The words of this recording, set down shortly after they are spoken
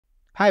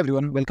Hi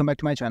everyone, welcome back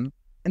to my channel.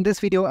 In this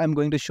video, I'm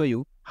going to show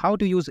you how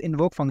to use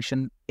Invoke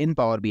function in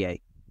Power BI.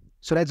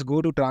 So let's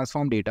go to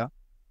transform data.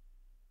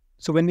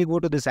 So when we go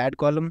to this add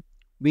column,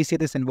 we see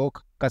this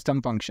Invoke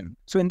custom function.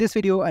 So in this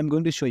video, I'm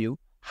going to show you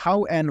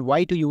how and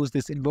why to use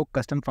this Invoke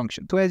custom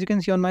function. So as you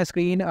can see on my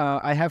screen,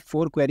 I have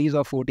 4 queries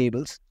of 4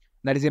 tables.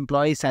 That is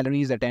employees,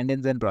 salaries,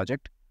 attendance, and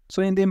project.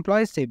 So in the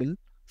employees table,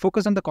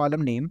 focus on the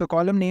column name. The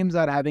column names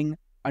are having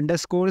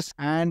underscores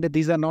and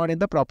these are not in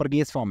the proper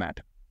case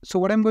format. So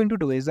what I'm going to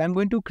do is I'm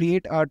going to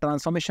create a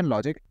transformation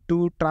logic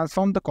to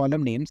transform the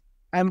column names.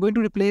 I'm going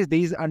to replace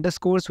these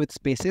underscores with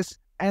spaces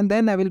and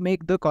then I will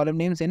make the column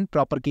names in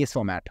proper case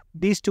format.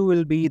 These two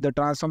will be the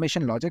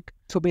transformation logic.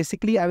 So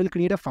basically I will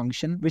create a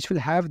function which will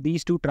have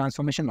these two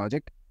transformation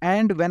logic,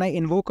 and when I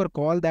invoke or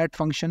call that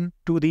function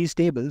to these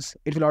tables,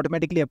 it will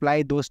automatically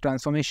apply those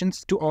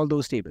transformations to all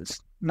those tables.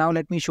 Now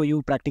let me show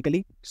you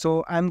practically.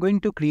 So I'm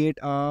going to create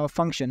a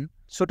function.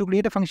 So to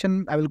create a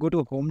function, I will go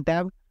to Home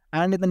tab.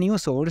 And in the new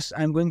source,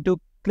 I'm going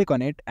to click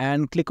on it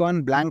and click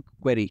on blank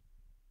query.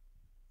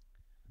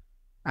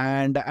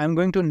 And I'm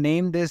going to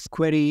name this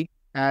query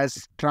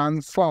as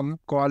transform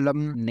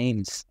column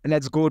names.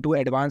 Let's go to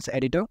advanced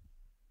editor.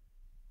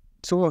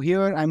 So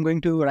here I'm going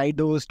to write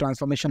those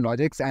transformation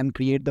logics and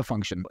create the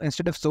function.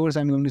 Instead of source,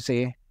 I'm going to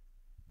say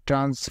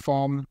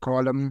transform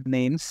column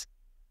names.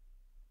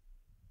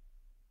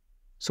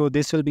 So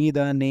this will be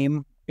the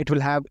name. It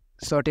will have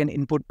certain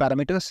input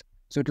parameters.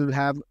 So it will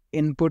have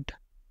input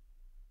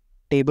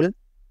table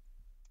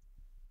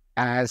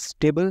as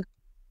table.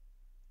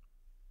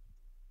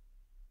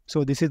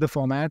 So this is the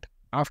format.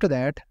 After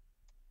that,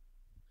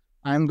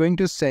 I'm going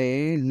to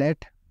say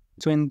let.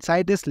 So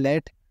inside this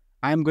let,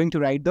 I'm going to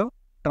write the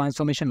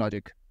transformation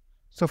logic.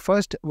 So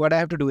first, what I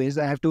have to do is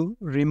I have to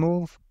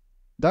remove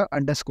the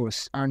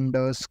underscores from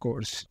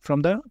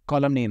the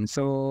column name.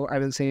 So I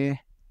will say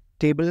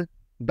table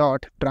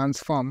dot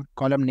transform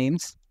column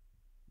names.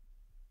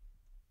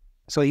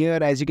 So here,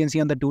 as you can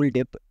see on the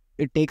tooltip,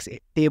 it takes a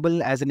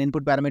table as an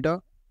input parameter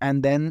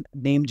and then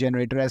name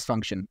generator as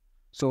function.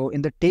 So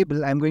in the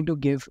table, I'm going to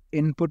give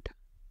input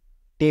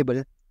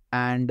table,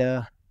 and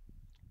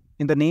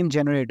in the name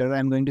generator,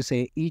 I'm going to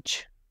say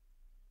each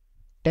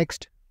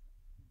text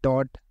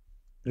dot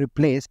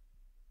replace.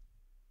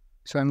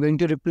 So I'm going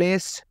to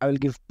replace, I will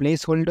give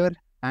placeholder,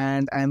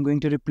 and I'm going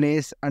to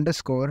replace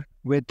underscore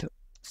with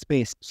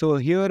space. So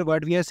here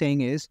what we are saying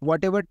is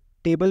whatever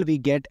table we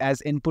get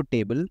as input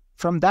table,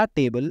 from that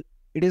table,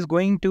 it is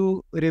going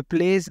to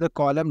replace the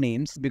column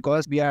names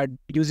because we are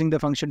using the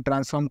function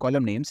transform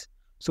column names.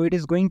 So it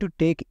is going to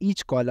take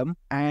each column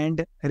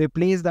and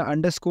replace the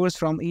underscores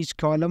from each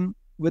column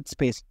with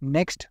space.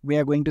 Next, we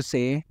are going to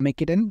say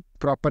make it in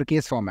proper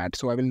case format.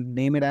 So I will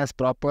name it as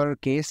proper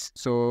case.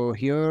 So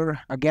here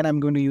again,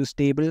 I'm going to use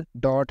table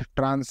dot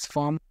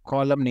transform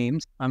column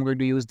names. I'm going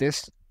to use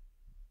this.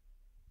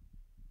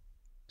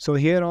 So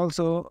here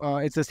also,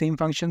 it's the same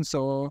function.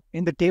 So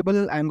in the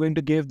table, I'm going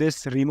to give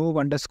this remove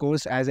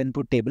underscores as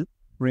input table,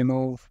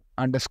 remove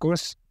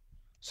underscores.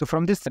 So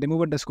from this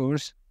remove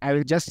underscores, I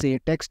will just say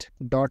text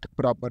dot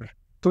proper.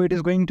 So it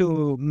is going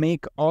to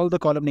make all the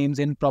column names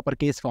in proper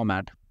case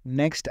format.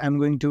 Next, I'm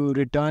going to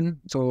return,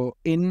 so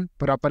in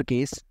proper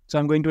case. So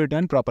I'm going to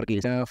return proper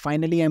case.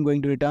 Finally, I'm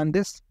going to return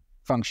this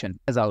function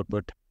as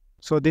output.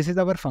 So this is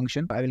our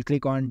function. I will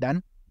click on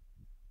done.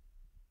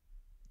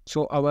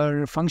 So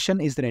our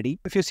function is ready.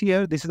 If you see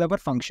here, this is our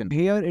function.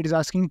 Here it is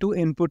asking to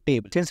input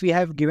table. Since we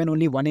have given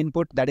only one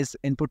input, that is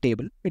input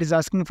table, it is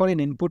asking for an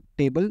input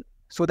table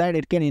so that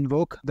it can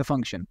invoke the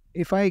function.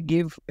 If I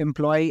give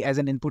employee as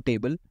an input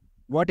table,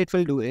 what it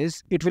will do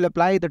is it will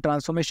apply the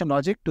transformation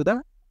logic to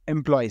the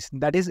employees.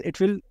 That is, it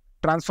will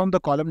transform the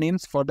column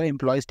names for the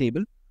employees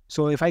table.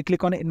 So if I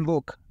click on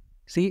invoke,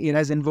 see, it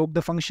has invoked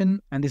the function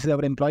and this is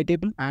our employee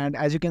table. And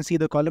as you can see,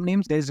 the column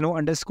names, there is no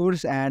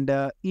underscores and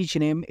each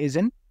name is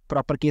in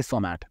proper case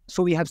format.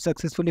 So we have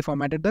successfully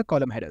formatted the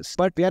column headers.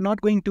 But we are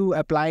not going to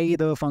apply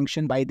the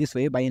function by this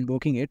way, by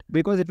invoking it,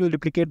 because it will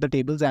duplicate the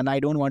tables and I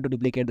don't want to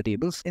duplicate the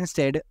tables.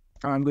 Instead,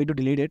 I'm going to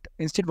delete it.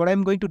 Instead, what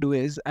I'm going to do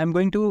is I'm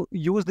going to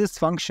use this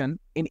function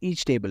in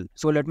each table.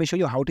 So let me show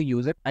you how to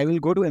use it. I will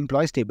go to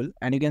employees table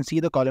and you can see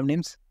the column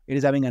names. It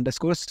is having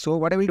underscores. So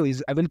what I will do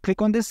is I will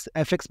click on this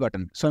FX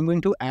button. So I'm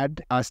going to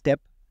add a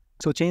step.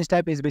 So change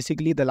type is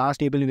basically the last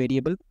table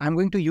variable. I'm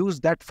going to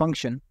use that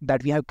function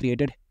that we have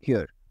created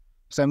here.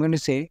 So I'm going to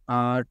say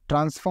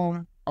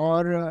transform,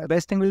 or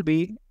best thing will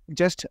be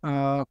just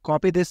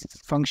copy this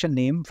function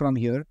name from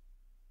here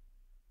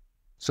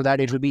so that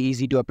it will be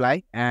easy to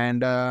apply.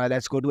 And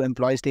let's go to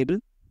employees table.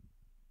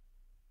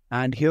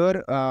 And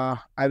here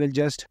I will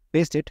just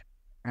paste it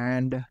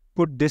and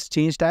put this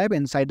change type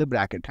inside the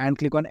bracket and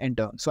click on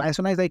enter. So as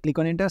soon as I click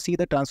on enter, see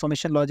the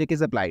transformation logic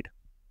is applied.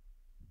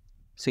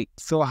 See,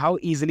 so how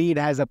easily it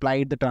has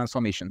applied the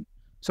transformation.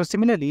 So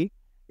similarly,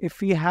 if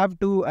we have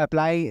to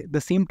apply the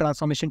same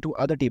transformation to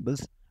other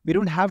tables, we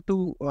don't have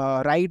to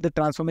write the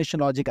transformation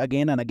logic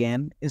again and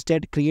again.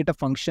 Instead, create a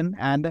function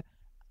and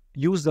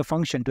use the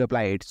function to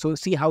apply it. So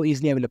see how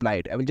easily I will apply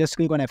it. I will just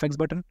click on FX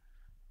button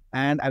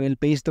and I will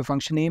paste the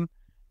function name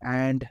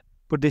and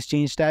put this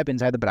change type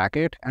inside the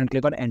bracket and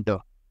click on enter.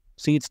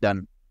 See, it's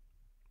done.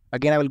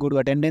 Again, I will go to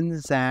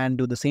attendance and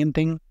do the same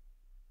thing.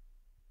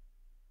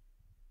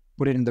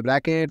 Put it in the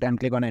bracket and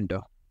click on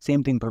enter.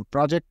 Same thing for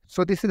project.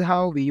 So this is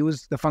how we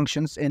use the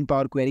functions in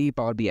Power Query,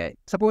 Power BI.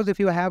 Suppose if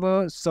you have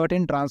a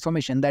certain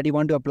transformation that you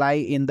want to apply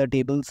in the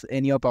tables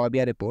in your Power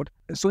BI report.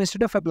 So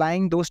instead of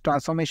applying those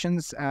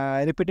transformations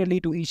repeatedly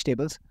to each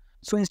tables,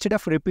 so instead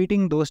of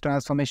repeating those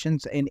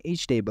transformations in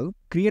each table,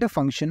 create a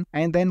function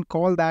and then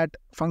call that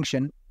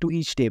function to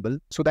each table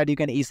so that you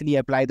can easily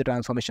apply the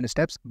transformation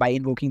steps by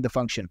invoking the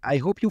function. I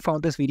hope you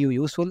found this video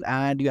useful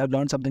and you have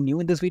learned something new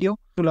in this video.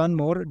 To learn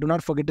more, do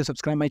not forget to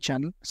subscribe my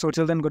channel. So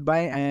till then,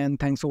 goodbye and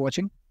thanks for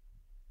watching.